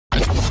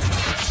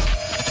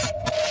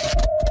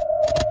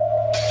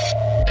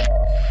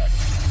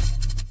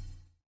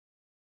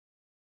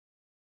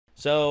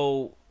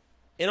So,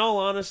 in all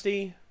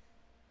honesty,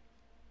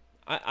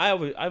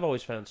 I've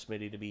always found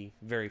Smitty to be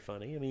very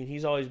funny. I mean,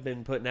 he's always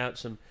been putting out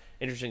some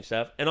interesting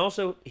stuff, and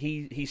also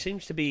he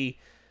seems to be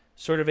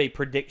sort of a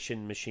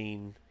prediction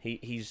machine.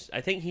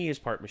 I think he is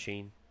part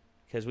machine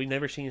because we've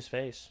never seen his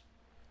face.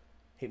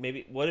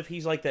 What if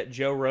he's like that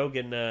Joe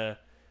Rogan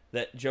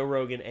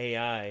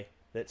AI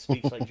that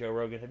speaks like Joe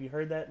Rogan? Have you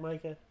heard that,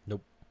 Micah?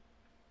 Nope.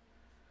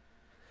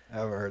 I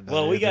haven't heard that.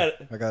 Well,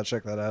 I gotta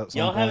check that out.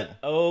 Y'all haven't?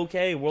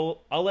 Okay,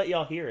 well, I'll let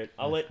y'all hear it.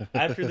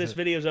 After this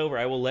video's over,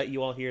 I will let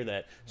you all hear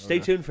that. Stay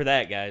tuned for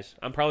that, guys.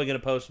 I'm probably gonna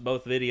post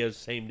both videos the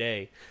same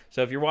day.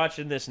 So if you're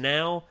watching this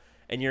now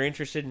and you're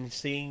interested in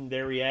seeing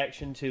their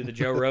reaction to the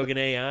Joe Rogan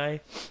AI,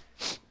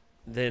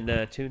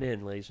 then tune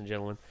in, ladies and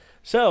gentlemen.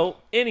 So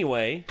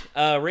anyway,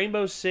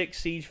 Rainbow Six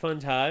Siege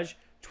Funtage,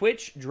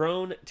 Twitch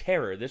Drone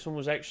Terror. This one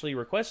was actually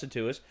requested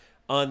to us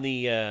on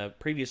the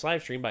previous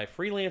live stream by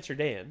Freelancer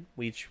Dan,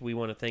 which we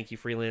want to thank you,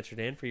 Freelancer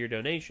Dan, for your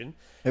donation.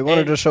 He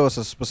wanted to show us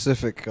a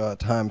specific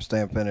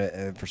timestamp in it,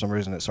 and for some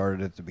reason it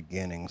started at the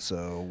beginning.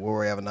 So where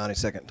we have a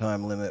 90-second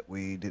time limit,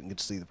 we didn't get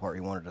to see the part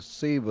he wanted us to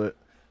see, but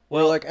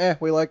we're like,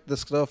 we like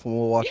this stuff, and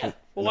we'll watch it.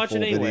 We'll watch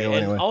it anyway.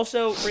 And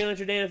also,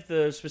 Freelancer Dan, if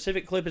the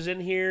specific clip is in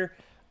here,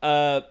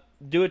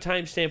 do a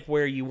timestamp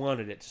where you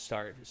wanted it to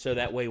start, so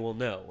that way we'll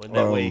know. And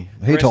that way,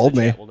 he told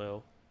me. Will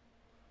know.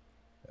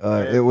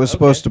 It was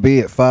supposed to be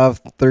at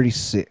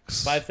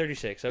 5:36.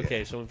 5:36. Okay,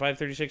 yeah. So when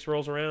 5:36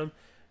 rolls around,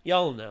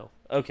 y'all know.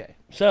 Okay.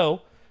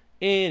 So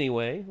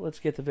anyway, let's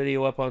get the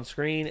video up on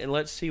screen and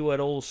let's see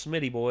what old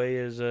Smitty boy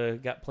has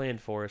got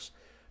planned for us.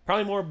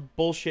 Probably more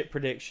bullshit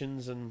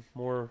predictions and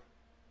more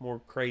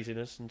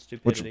craziness and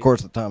stupidity. Which, of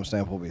course, the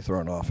timestamp will be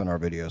thrown off in our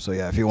video. So,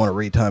 yeah, if you want to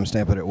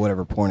re-timestamp it at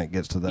whatever point it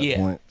gets to that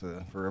point,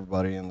 for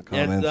everybody in the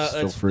comments,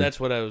 feel free. That's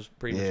what I was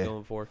pretty much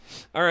going for.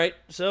 All right,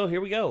 so here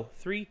we go.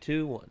 3,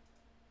 2, 1.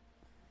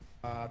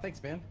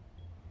 Thanks, man.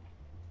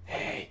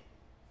 Hey.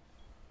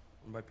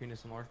 Want to buy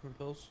penis enlargement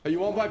pills? Oh, you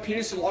want to buy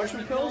penis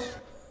enlargement pills?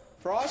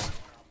 Frost?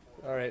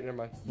 Alright, never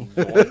mind.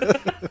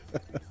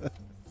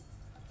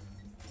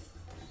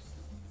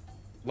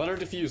 Let her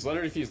defuse, let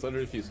her defuse, let her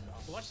defuse.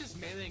 Watch this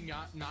melee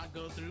not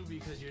go through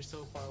because you're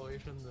so far away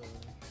from the...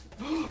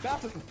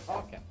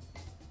 Okay.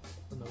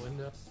 From the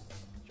window.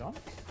 John?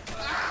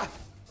 Ah!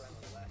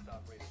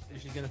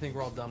 She's gonna think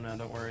we're all dumb now,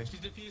 don't worry. She's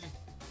defusing.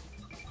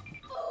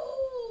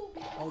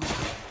 Oh,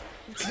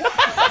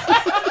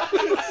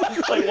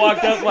 like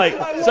walked up like,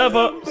 sup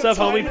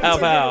homie, pow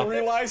pow.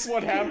 Realize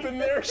what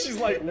happened there? She's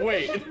like,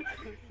 wait.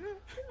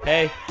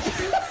 Hey.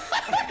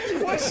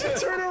 Why'd she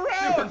turn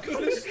around? Because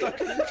they're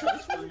stuck in the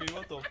transfer me,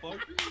 what the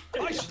fuck?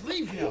 I should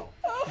leave now.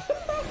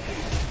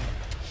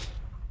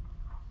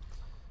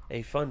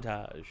 A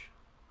Funtage.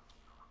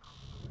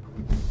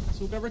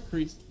 So we'll go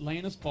recruits, lay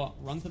in a spot,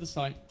 run to the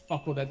site,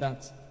 fuck all their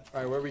dads.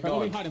 Alright, where are we Where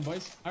are we going? hiding,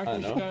 boys? I reckon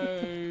we should go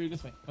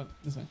this way.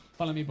 This way.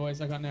 Follow me, boys.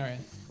 I got an area.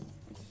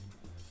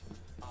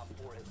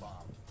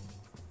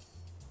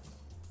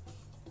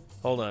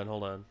 Hold on.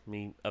 Let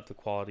me up the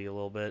quality a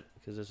little bit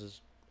because this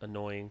is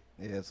annoying.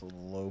 Yeah, it's a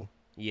little low.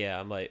 Yeah,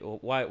 I'm like, well,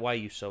 why are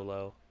you so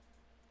low?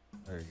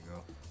 There you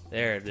go.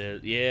 There it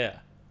is. Yeah.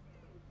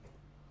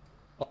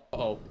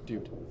 Uh-oh,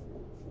 dude.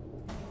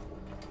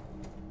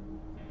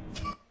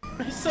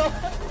 So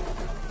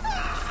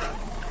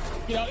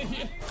get out of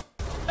here.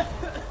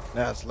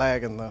 Now it's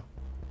lagging though.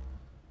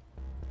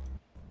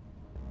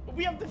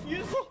 We have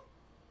defusal?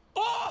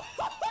 Oh!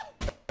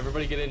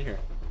 Everybody get in here.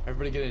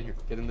 Everybody get in here.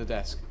 Get in the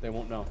desk. They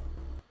won't know.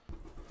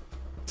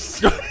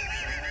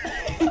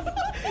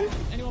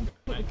 Anyone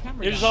put the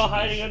camera They're just all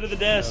hiding under the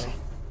desk.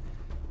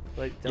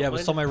 Like, Yeah,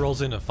 but somebody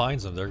rolls in and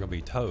finds them, they're gonna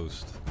be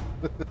toast.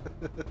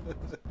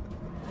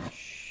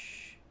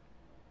 Shh.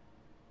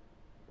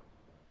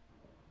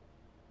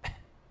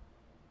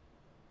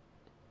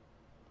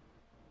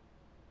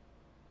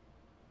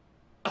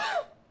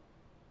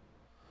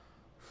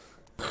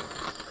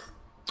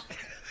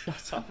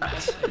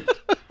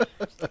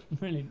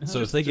 Really? No.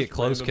 So if they get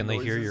close, can they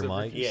hear your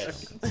mic?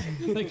 Yes.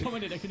 They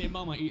commented they can hear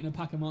Mama eating a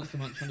pack of Monster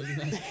Munch under the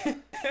desk.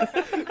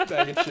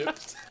 Bag of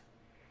chips.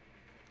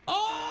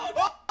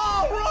 Oh!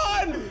 Oh,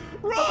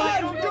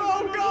 run!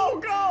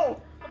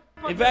 Go!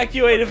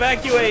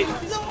 Evacuate!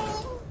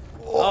 No!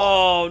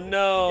 Oh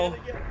no!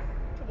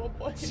 Come on,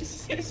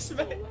 boys. It's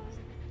a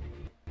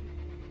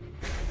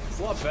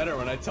lot better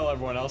when I tell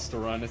everyone else to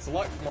run. It's a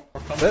lot more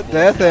comfortable. That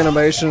death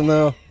animation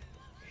though.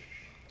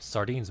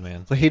 Sardines,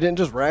 man. So he didn't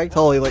just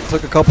ragdoll, he like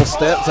took a couple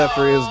steps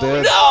after he was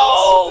dead.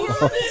 No!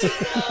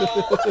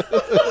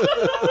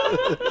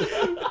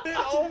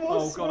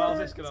 Oh god, I was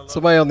just gonna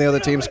Somebody on the other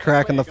team's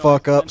cracking the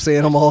fuck up,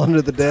 seeing them all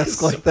under the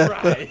desk like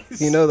that.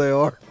 You know they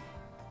are.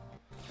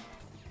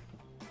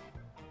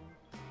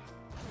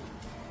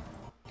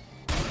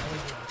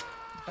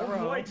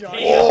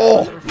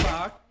 Oh!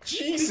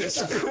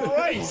 Jesus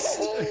Christ!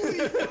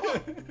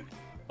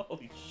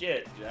 Holy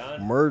shit,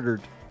 John.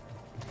 Murdered.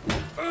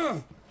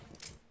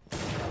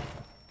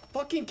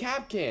 Fucking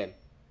cap can.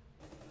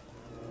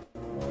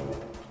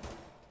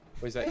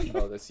 Where's that?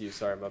 Oh, that's you.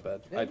 Sorry, my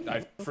bad.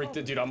 I freaked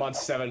it, dude. I'm on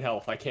 7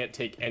 health. I can't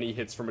take any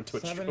hits from a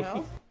Twitch 7 drone.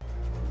 health?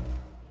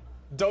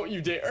 Don't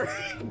you dare!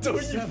 Don't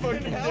you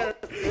fucking dare!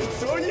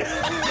 Don't you?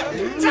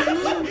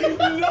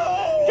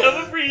 No!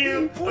 Coming for you!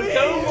 I'm coming for you!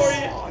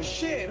 Oh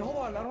shit! Hold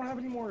on, I don't have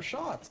any more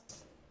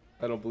shots.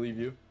 I don't believe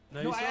you.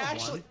 No, I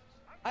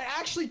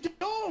actually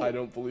don't. I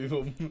don't believe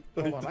him.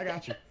 Hold on, I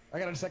got you. I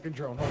got a second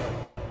drone. Hold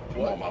on.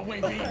 What? I'm on my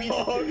way, baby.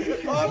 Oh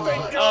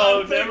my god!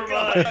 Oh, never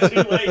mind.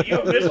 Too late.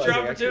 You missed your I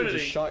opportunity.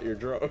 just shot your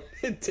drone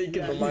and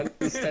taken the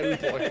 -10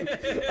 point.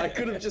 I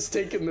could have just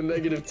taken the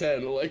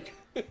 -10. Like.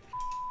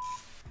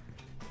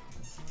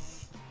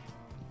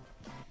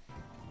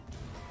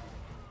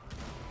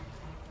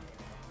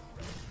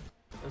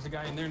 There's a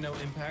guy in there, no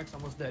impacts,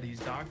 almost dead. He's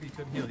docked, he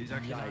couldn't heal. He's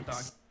actually not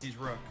docked. He's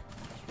rook.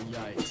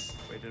 Yikes.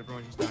 Wait, did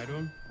everyone just die to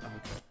him? Oh,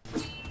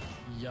 okay.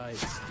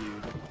 Yikes,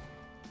 dude.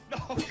 No,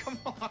 come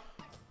on.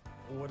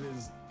 What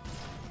is...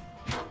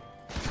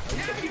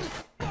 Yeah, you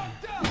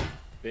fucked up!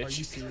 Bitch. Are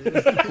you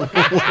serious?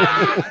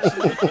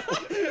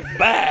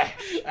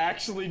 Bash!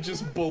 Actually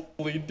just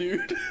bullied,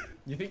 dude.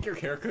 You think your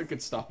haircut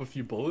could stop a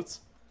few bullets?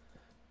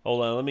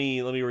 Hold on, let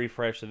me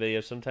refresh the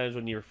video. Sometimes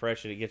when you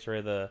refresh it, it gets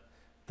rid of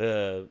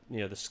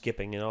the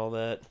skipping and all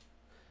that.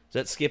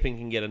 That skipping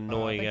can get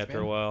annoying after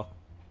a while.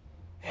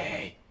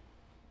 Hey.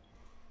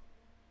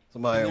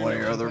 Somebody in one of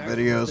your other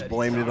videos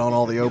blamed it on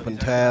all the open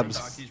tabs.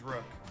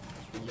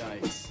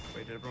 Yikes.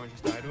 Wait, did everyone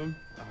just die to him?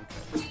 Oh,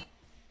 okay.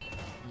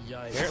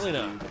 Yikes. Apparently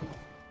not.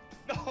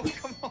 No,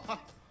 come on.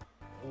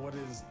 What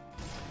is...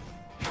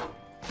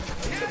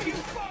 Yeah, you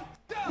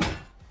fucked up!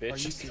 Bitch. Are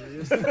you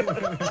serious?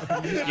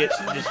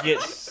 just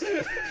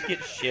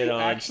get shit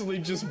on. Actually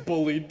just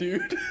bullied,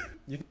 dude.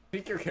 You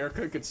think your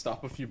haircut could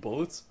stop a few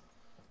bullets?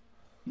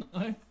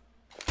 No.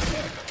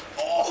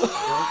 Oh!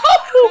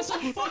 That's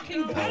a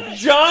fucking bad.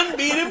 John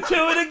beat him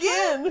to it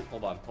again!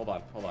 Hold on.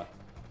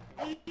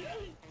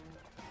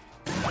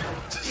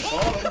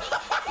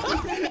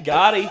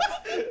 Got him.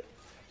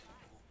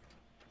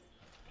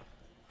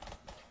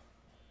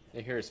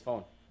 Hey, here's his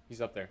phone.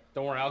 He's up there.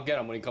 Don't worry, I'll get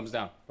him when he comes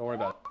down. Don't worry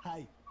about it.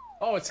 Hi.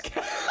 Oh, it's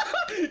Cam.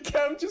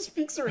 Cam just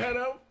peeks her head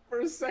out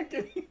for a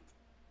second.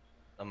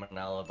 I'm an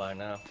alibi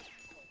now.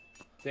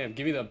 Damn,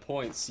 give me them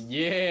points.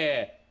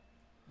 Yeah.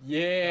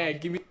 Yeah,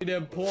 give me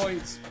them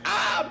points.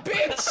 Ah,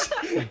 bitch!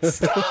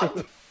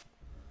 Stop!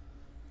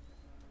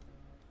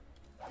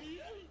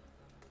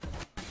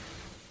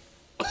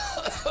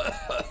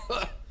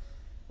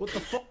 What the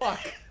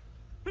fuck?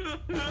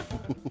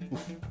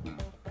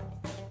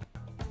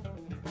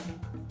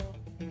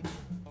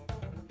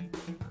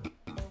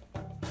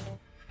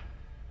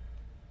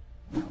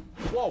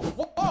 Whoa,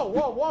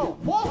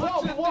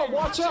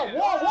 watch out,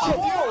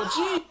 whoa,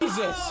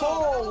 Jesus,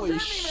 holy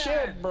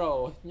shit,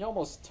 bro. You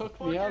almost took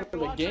me out of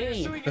the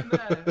game.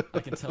 I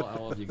can tell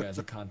all of you guys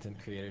are content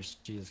creators.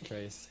 Jesus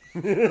Christ.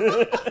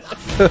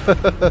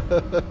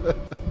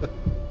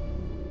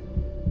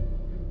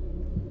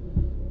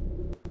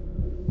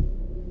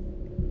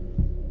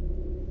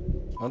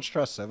 I'll just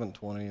try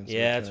 720 and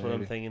Yeah, that's what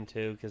I'm thinking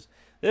too, because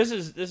this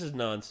is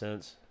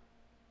nonsense.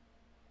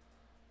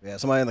 Yeah,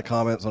 somebody in the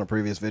comments on a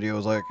previous video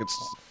was like,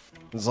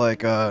 it's like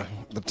the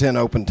 10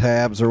 open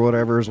tabs or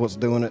whatever is what's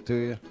doing it to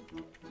you.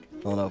 I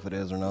don't know if it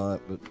is or not,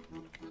 but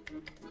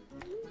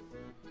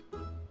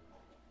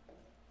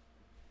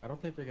I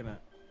don't think they're gonna.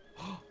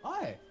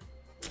 Hi.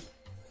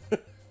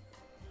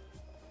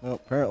 no,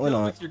 apparently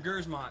not. With your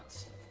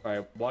Gersmots. All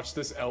right, watch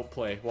this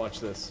outplay.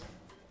 Watch this.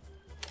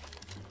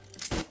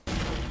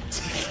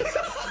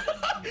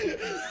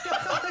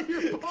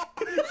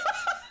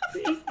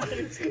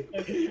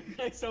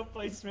 Nice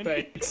outplay, Smii7y.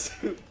 Thanks.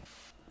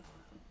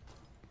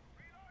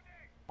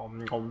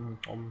 I'm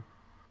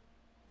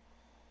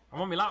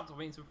on my laptop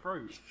eating some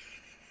fruit.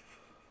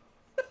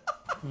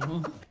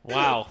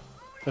 Wow.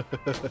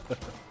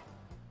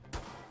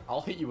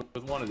 I'll hit you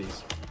with one of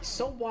these.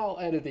 So while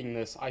editing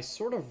this, I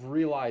sort of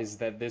realized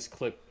that this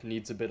clip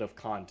needs a bit of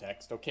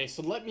context. Okay,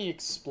 so let me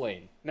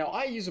explain. Now,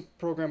 I use a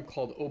program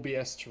called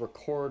OBS to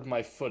record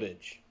my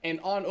footage. And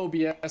on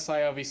OBS,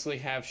 I obviously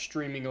have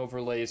streaming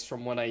overlays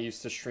from when I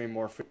used to stream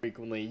more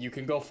frequently. You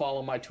can go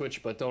follow my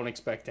Twitch, but don't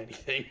expect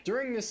anything.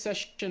 During this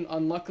session,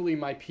 unluckily,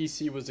 my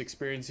PC was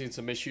experiencing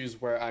some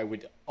issues where I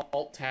would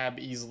Alt-Tab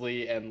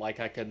easily and like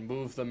I could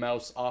move the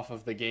mouse off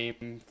of the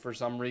game for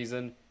some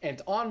reason.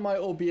 And on my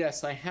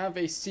OBS, I have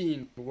a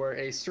scene where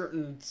a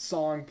certain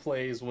song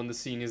plays when the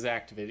scene is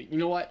activated. You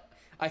know what?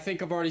 I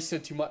think I've already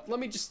said too much.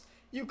 Let me just...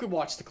 You could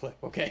watch the clip,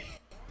 okay?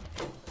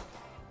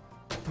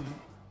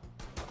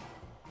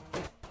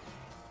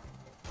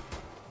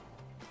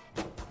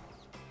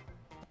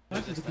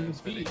 That's just the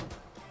speed.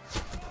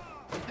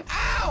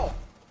 Ow!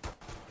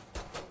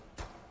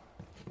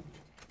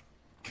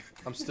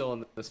 I'm still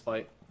in this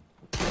fight.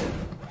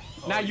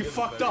 Now you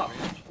fucked up.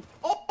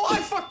 Oh,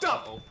 I fucked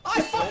up. I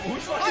fucked.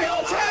 I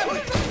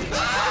Alt-tabbed.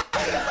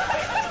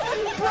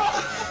 Bro,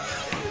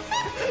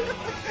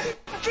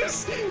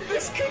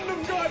 this couldn't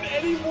have gone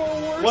any more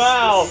worse.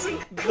 Wow,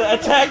 the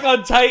Attack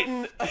on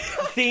Titan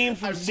theme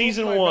from I moved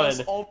season my 1. mouse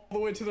all the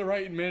way to the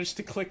right and managed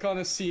to click on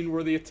a scene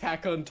where the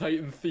Attack on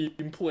Titan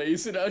theme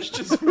plays, and I was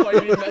just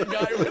fighting that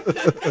guy with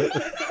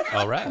it.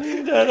 All right.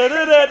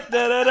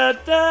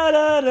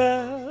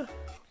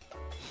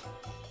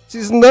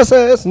 Season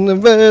assassin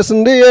in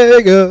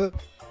Santiago.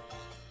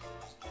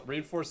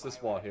 Reinforce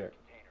this wall here.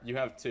 You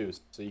have 2,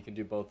 so you can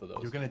do both of those.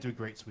 You're gonna do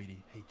great, sweetie.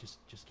 Hey, just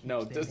keep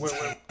No, standing. just...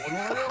 Absolutely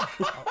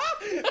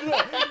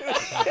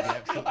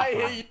I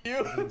fine. hate you.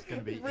 Everything's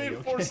gonna be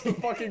Reinforce A-okay.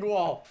 the fucking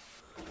wall.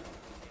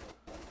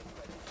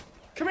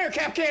 Come here,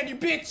 Capcan, you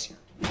bitch!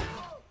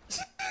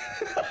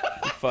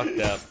 Fucked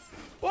up.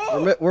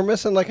 Whoa! We're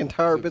missing like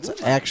entire bits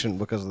of action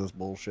because of this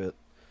bullshit.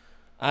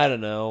 I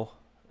don't know.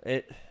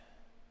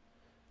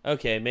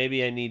 Okay,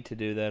 maybe I need to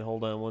do that.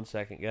 Hold on 1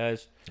 second,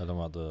 guys. I don't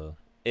want the.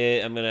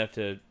 I'm gonna have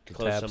to The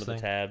close some tabs of the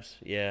thing? tabs.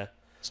 Yeah.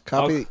 Just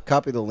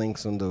copy the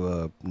links into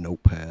a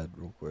notepad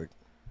real quick.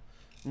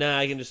 Nah,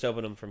 I can just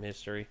open them from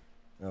history.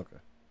 Okay,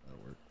 that'll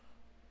work.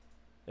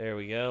 There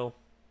we go.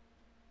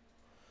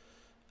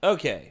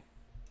 Okay.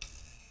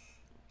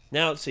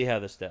 Now let's see how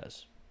this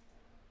does.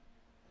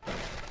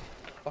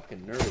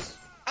 Fucking nervous.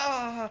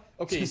 Ah!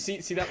 Okay, you see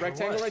that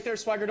rectangle right there?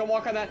 Swagger, don't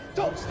walk on that.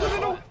 Don't!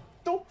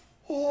 Don't!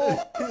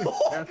 Oh.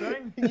 That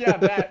thing? Yeah,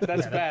 that's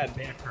bad.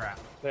 Bad crap.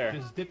 There.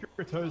 Just dip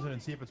your toes in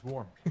and see if it's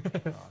warm.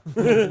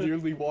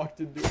 Nearly walked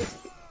into it.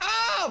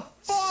 Ah!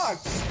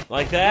 Fuck!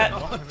 Like that?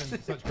 Not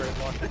having such great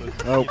luck with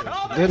those Oh,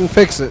 mosquitoes. didn't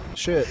fix it.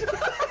 Shit.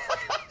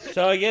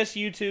 So I guess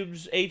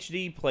YouTube's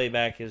HD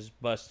playback is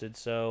busted,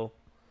 so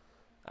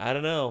I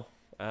don't know.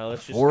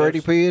 Let's just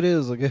 480p it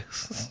is, I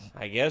guess.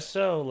 I guess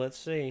so. Let's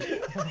see. Oh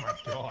my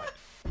god.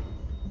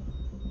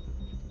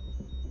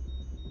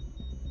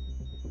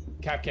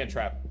 Capcan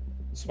trap.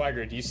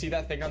 Swagger, do you see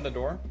that thing on the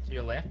door? To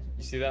your left.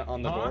 You see that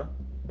on the door?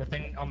 The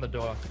thing on the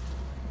door.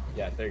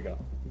 Yeah, there you go.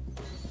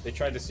 They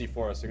tried to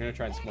C4 us. They're gonna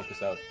try and smoke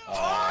us out.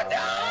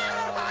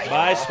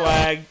 Bye,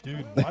 Swag.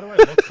 Dude, why do I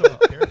look so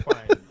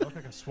terrifying? I look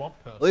like a swamp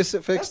person. At least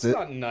it fixed That's it.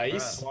 not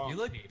nice. You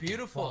look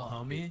beautiful,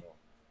 homie.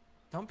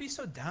 Don't be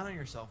so down on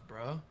yourself,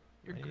 bro.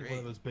 You're I need great. one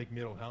of those big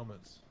metal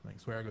helmets like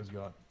Swagger's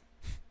got.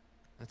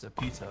 That's a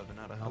pizza oven,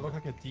 not a I helmet.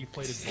 look like a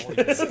deflated This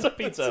ball. is a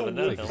pizza oven.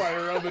 No, no.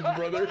 Fire oven,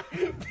 brother.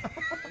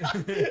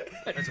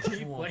 That's a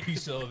full-on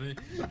pizza oven.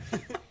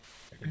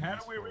 How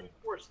do we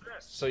reinforce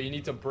this? So you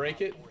need to break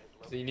it.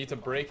 So you need to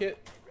break it,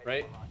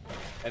 right?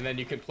 And then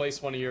you can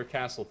place one of your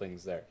castle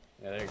things there.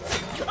 Yeah, there you go.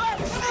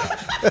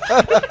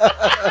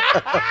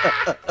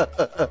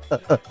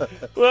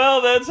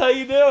 Well, that's how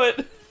you do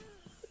it.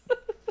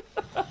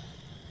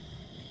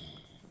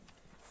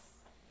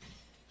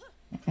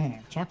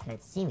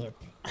 Chocolate syrup.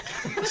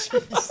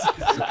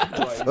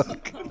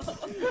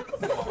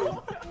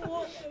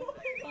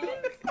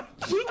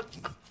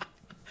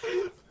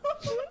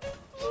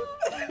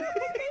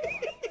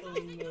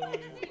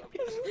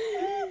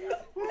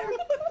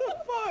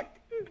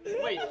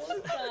 Wait.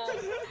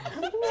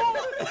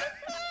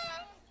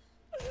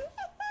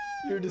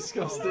 You're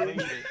disgusting.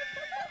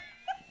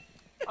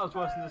 I was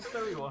watching the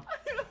story one.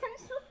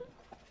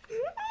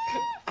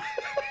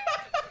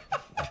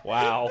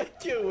 Wow.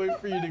 Can't wait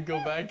for you to go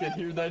back and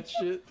hear that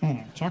shit.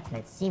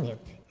 Chocolate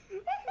syrup.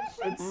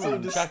 It's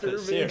so Chocolate disturbing.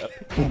 syrup.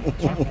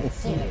 Chocolate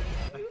syrup.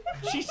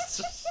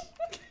 Jesus.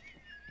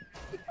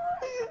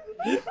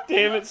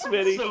 Damn it,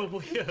 Smitty. So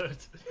weird.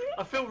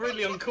 I feel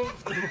really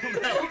uncomfortable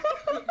now.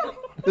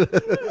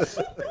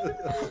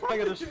 I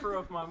gotta throw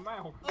up my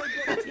mouth.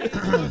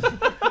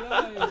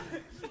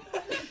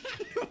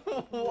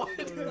 Why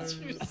did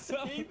you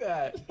say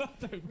that?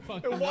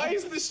 And why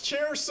is this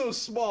chair so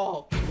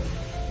small?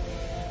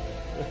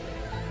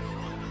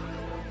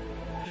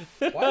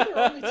 Why are there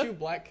only 2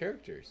 black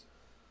characters?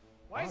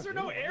 Why is there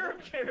no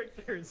Arab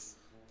characters?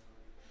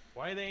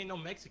 Why they ain't no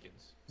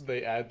Mexicans?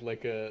 They add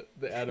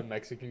a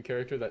Mexican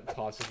character that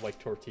tosses like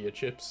tortilla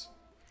chips.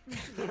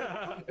 And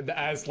that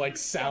has like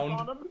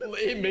sound.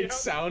 It makes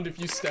sound if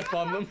you step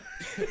on them.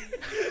 And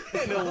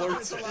it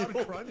alerts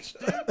people. Crunch,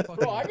 dude.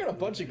 Bro, I got a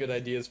bunch of good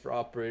ideas for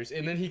operators.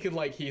 And then he could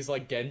he's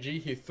like Genji.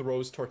 He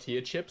throws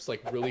tortilla chips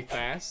like really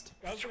fast.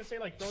 I was gonna say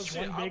like throws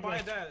Shit, one I'll big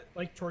buy that.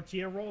 like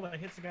tortilla roll that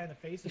hits the guy in the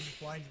face and just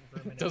blinds him for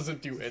a minute.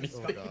 Doesn't do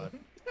anything. Oh god.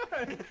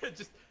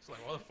 Just it's like,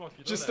 what the fuck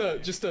you Just do a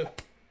that? just a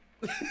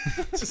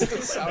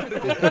sound.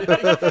 It's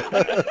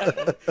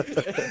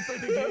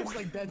like the game's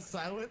like dead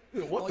silent.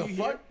 What All the you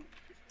fuck? hear-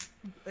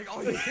 Like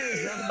all you hear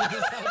is nothing but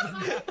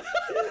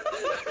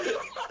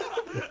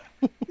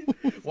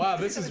just Wow,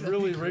 this is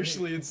really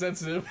racially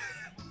insensitive.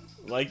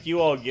 Like you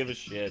all give a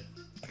shit.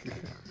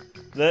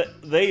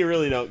 They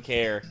really don't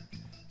care.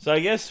 So I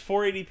guess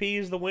 480p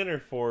is the winner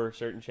for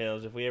certain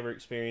channels. If we ever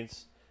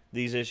experience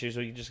these issues,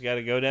 we just got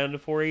to go down to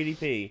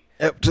 480p.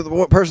 Yep, to the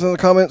one person in the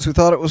comments who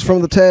thought it was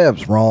from the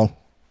tabs. Wrong.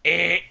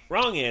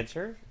 Wrong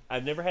answer.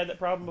 I've never had that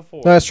problem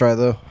before. Nice try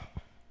though.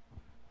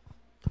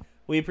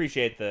 We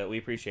appreciate the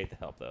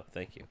help though.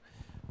 Thank you.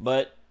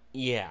 But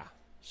yeah.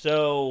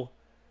 So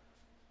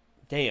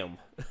damn.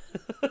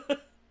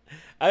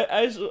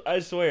 I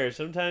swear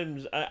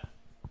sometimes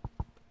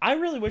I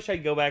really wish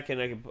I'd go back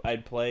and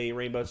I'd play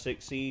Rainbow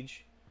Six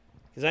Siege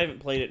because I haven't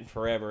played it in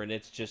forever, and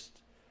it's just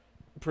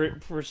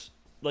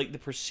like the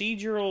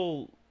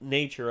procedural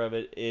nature of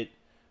it.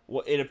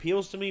 It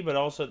appeals to me, but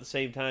also at the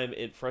same time,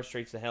 it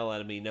frustrates the hell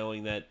out of me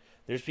knowing that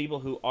there's people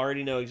who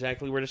already know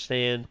exactly where to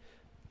stand,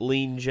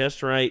 lean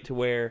just right to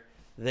where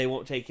they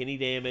won't take any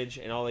damage,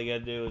 and all they got to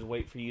do is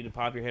wait for you to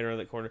pop your head around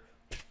that corner,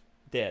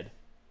 dead.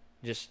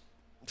 Just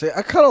see,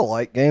 I kind of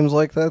like games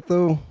like that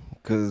though,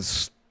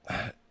 because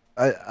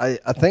I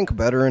think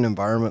better in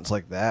environments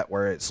like that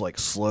where it's like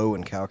slow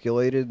and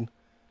calculated,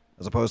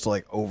 as opposed to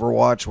like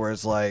Overwatch where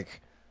it's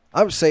like,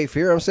 I'm safe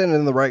here, I'm standing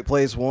in the right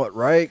place,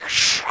 right?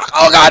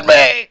 Oh God,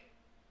 me!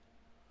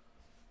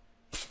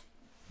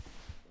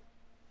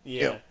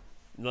 Yeah,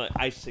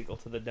 icicle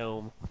to the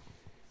dome.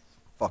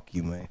 Fuck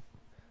you, May.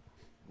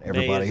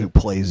 Everybody who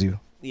plays you.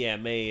 Yeah,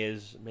 May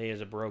is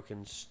a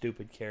broken,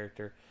 stupid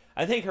character.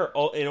 I think her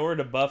ult, in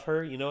order to buff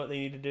her, you know what they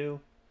need to do?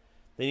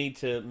 They need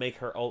to make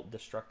her ult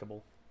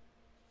destructible.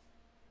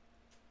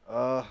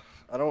 I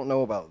don't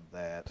know about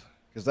that,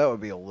 because that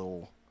would be a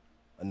little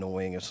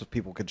annoying if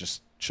people could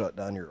just shut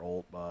down your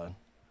ult by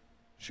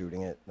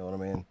shooting it. Know what I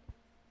mean?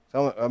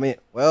 So, I mean,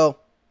 well,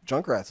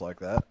 Junkrat's like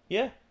that.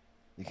 Yeah.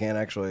 You can't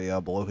actually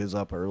blow his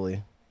up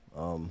early.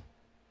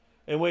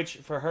 In which,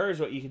 for hers,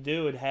 what you could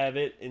do would have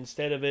it,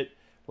 instead of it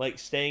like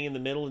staying in the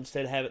middle,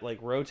 instead have it like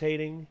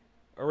rotating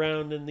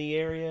around in the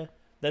area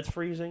that's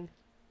freezing.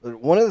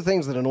 One of the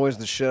things that annoys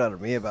the shit out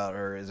of me about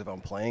her is if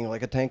I'm playing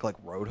like a tank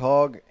like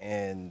Roadhog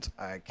and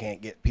I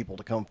can't get people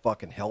to come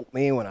fucking help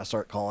me when I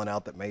start calling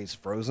out that May's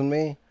frozen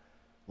me,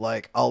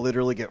 like I'll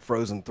literally get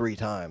frozen 3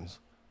 times.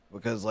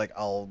 Because like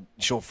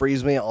she'll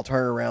freeze me, I'll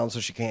turn around so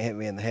she can't hit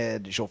me in the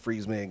head, she'll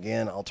freeze me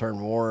again, I'll turn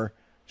more,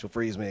 she'll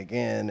freeze me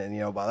again, and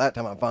you know, by that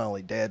time I'm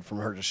finally dead from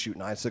her just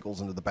shooting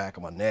icicles into the back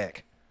of my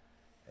neck.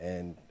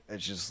 And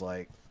it's just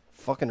like,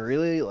 fucking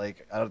really?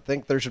 Like, I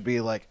think there should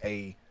be like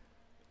a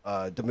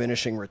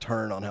diminishing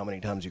return on how many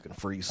times you can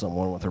freeze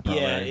someone with her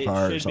primary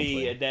fire or something.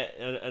 Yeah, it should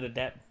be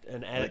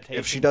an adaptation. Like,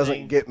 if she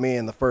doesn't get me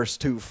in the first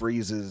 2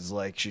 freezes,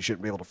 like she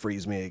shouldn't be able to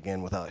freeze me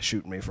again without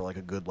shooting me for like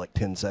a good like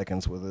 10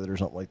 seconds with it or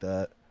something like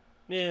that.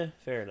 Yeah,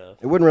 fair enough.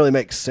 It wouldn't really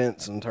make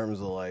sense in terms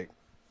of like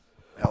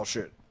how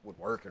shit would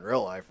work in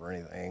real life or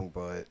anything,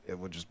 but it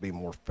would just be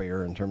more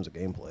fair in terms of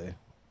gameplay.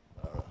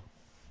 I don't know.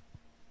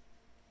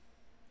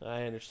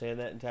 I understand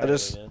that entirely,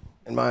 man.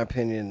 In my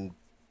opinion,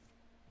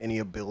 any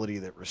ability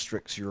that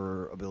restricts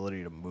your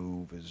ability to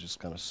move is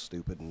just kind of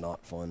stupid and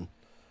not fun.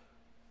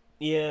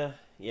 Yeah,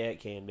 it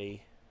can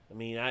be. I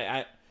mean,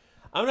 I'm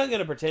not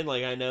gonna pretend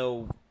like I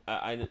know.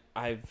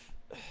 I've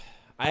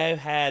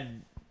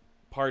had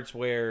parts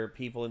where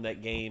people in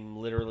that game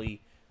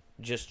literally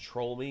just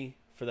troll me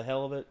for the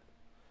hell of it.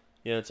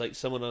 You know, it's like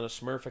someone on a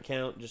Smurf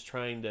account just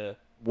trying to...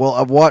 Well,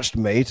 I've watched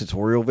May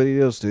tutorial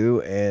videos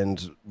too,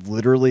 and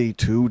literally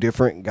 2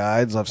 different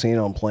guides I've seen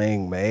on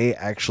playing May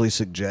actually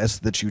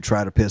suggest that you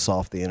try to piss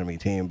off the enemy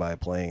team by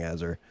playing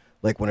as her.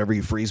 Like, whenever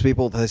you freeze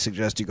people, they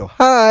suggest you go,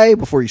 hi,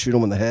 before you shoot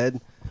them in the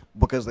head,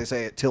 because they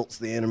say it tilts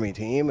the enemy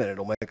team, and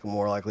it'll make them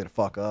more likely to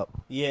fuck up.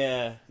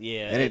 Yeah.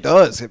 And it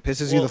does. It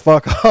pisses you the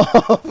fuck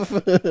off.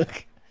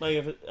 Like,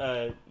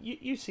 if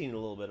you've seen a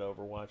little bit of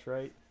Overwatch,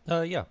 right?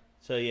 Yeah.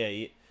 So,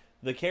 yeah,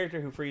 the character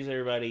who frees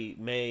everybody,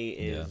 May,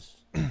 is...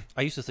 Yeah.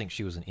 I used to think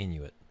she was an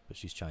Inuit, but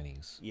she's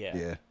Chinese.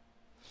 Yeah.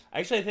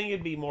 Actually, I think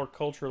it'd be more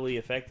culturally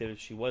effective if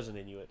she was an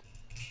Inuit.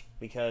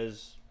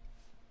 Because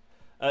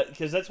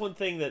that's one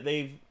thing that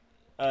they've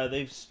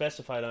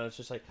specified on. It's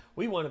just like,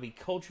 we want to be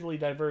culturally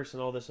diverse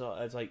and all this. And all.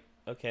 It's like,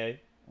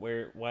 okay,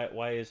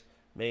 why is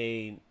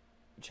May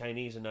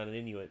Chinese and not an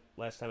Inuit?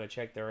 Last time I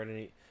checked, there aren't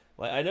any.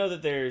 Like, I know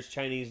that there's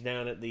Chinese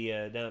down at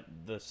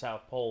the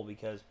South Pole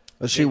because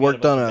she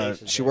worked on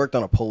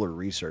a polar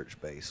research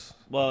base.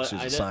 Well,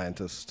 she's a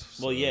scientist.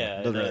 So well, yeah,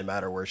 it doesn't really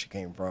matter where she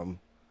came from.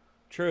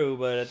 True,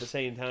 but at the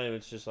same time,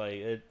 it's just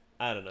like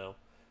I don't know.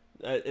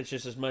 It's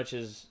just as much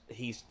as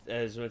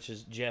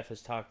Jeff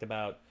has talked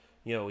about.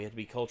 You know, we have to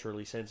be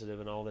culturally sensitive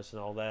and all this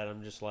and all that.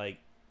 I'm just like,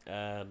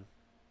 yeah,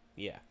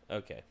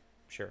 okay,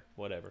 sure,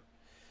 whatever.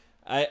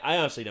 I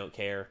honestly don't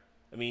care.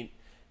 I mean,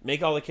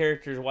 make all the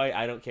characters white.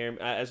 I don't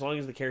care as long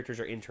as the characters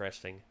are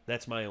interesting.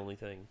 That's my only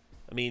thing.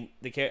 I mean,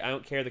 I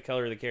don't care the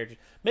color of the characters.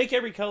 Make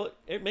every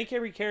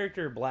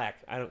character black.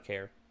 I don't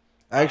care.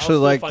 I actually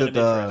like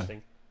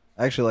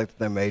that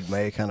they made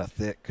May kind of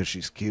thick because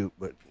she's cute,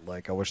 but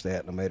like I wish they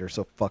hadn't made her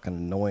so fucking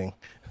annoying.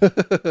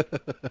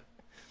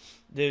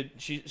 Dude,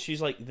 she's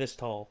like this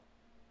tall.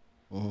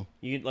 Mm-hmm.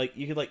 You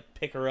could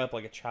pick her up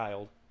like a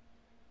child,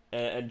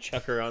 and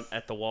chuck her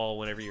at the wall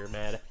whenever you're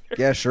mad at her.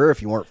 Yeah, sure.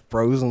 If you weren't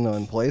frozen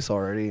in place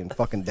already and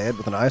fucking dead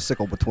with an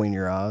icicle between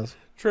your eyes.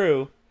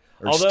 True.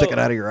 Or sticking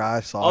out of your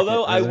eye socket.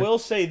 Although I will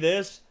say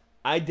this,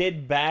 I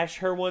did bash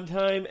her one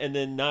time and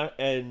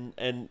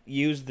then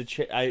use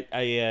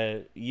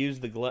the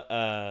used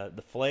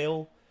the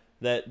flail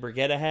that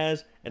Brigetta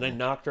has, and I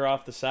knocked her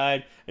off the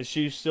side, and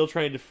she was still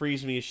trying to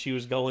freeze me as she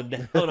was going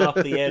down off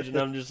the edge, and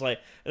I'm just like,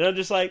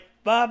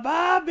 bye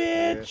bye,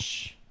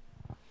 bitch.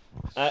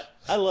 Yeah.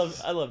 I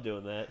love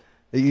doing that.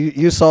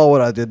 You saw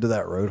what I did to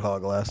that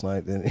Roadhog last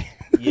night, didn't you?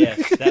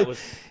 Yes, that was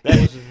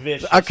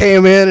vicious. I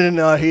came in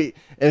and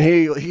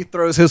he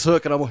throws his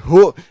hook and I'm like,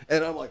 whoa,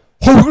 and I'm like,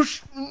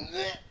 whoosh,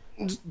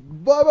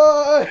 bye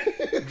bye.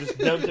 Just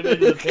dumped him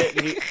into the pit,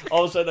 and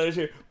all of a sudden I was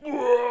here.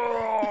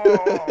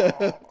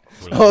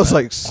 I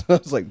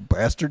was like,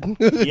 bastard.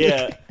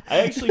 Yeah, I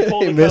actually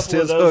pulled He a missed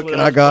couple of his those hook when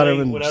and I I was got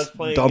playing, him when I was and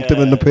playing, dumped him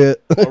in the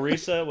pit.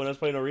 Orisa, when I was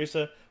playing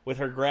Orisa with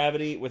her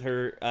gravity,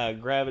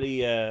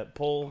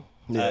 pull,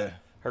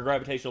 her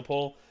gravitational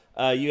pull.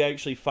 You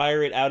actually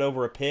fire it out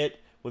over a pit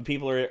when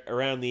people are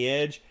around the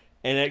edge,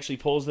 and it actually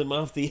pulls them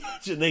off the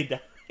edge and they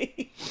die.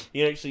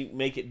 You actually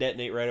make it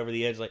detonate right over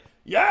the edge. Like,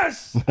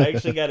 yes! I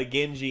actually got a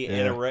Genji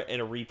and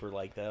a Reaper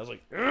like that. I was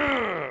like,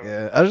 ugh!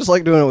 Yeah, I just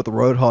like doing it with the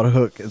Roadhog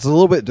hook. It's a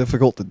little bit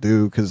difficult to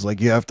do because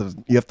like you have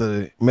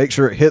to make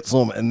sure it hits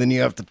them, and then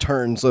you have to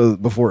turn so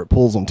before it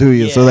pulls them to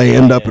you, so they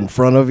end up in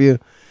front of you.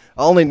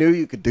 I only knew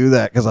you could do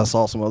that because I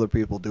saw some other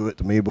people do it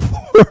to me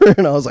before,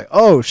 and I was like,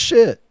 oh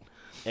shit!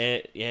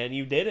 And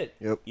you did it.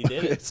 Yep, you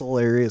did it. It's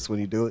hilarious when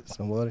you do it to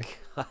somebody.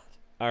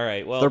 All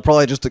right, well, they're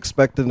probably just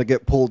expecting to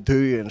get pulled to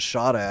you and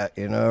shot at,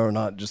 or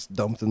not just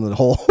dumped in the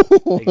hole.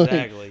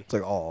 Exactly. It's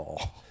like, oh.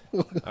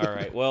 All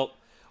right, well,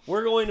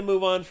 we're going to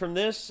move on from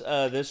this.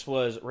 This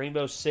was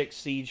Rainbow Six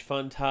Siege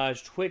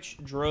Funtage Twitch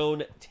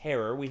Drone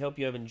Terror. We hope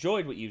you have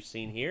enjoyed what you've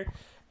seen here.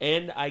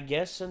 And I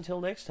guess until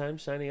next time,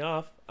 signing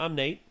off, I'm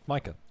Nate.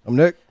 Micah. I'm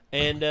Nick.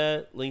 And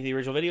link to the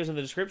original videos in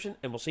the description,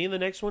 and we'll see you in the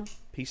next one.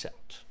 Peace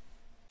out.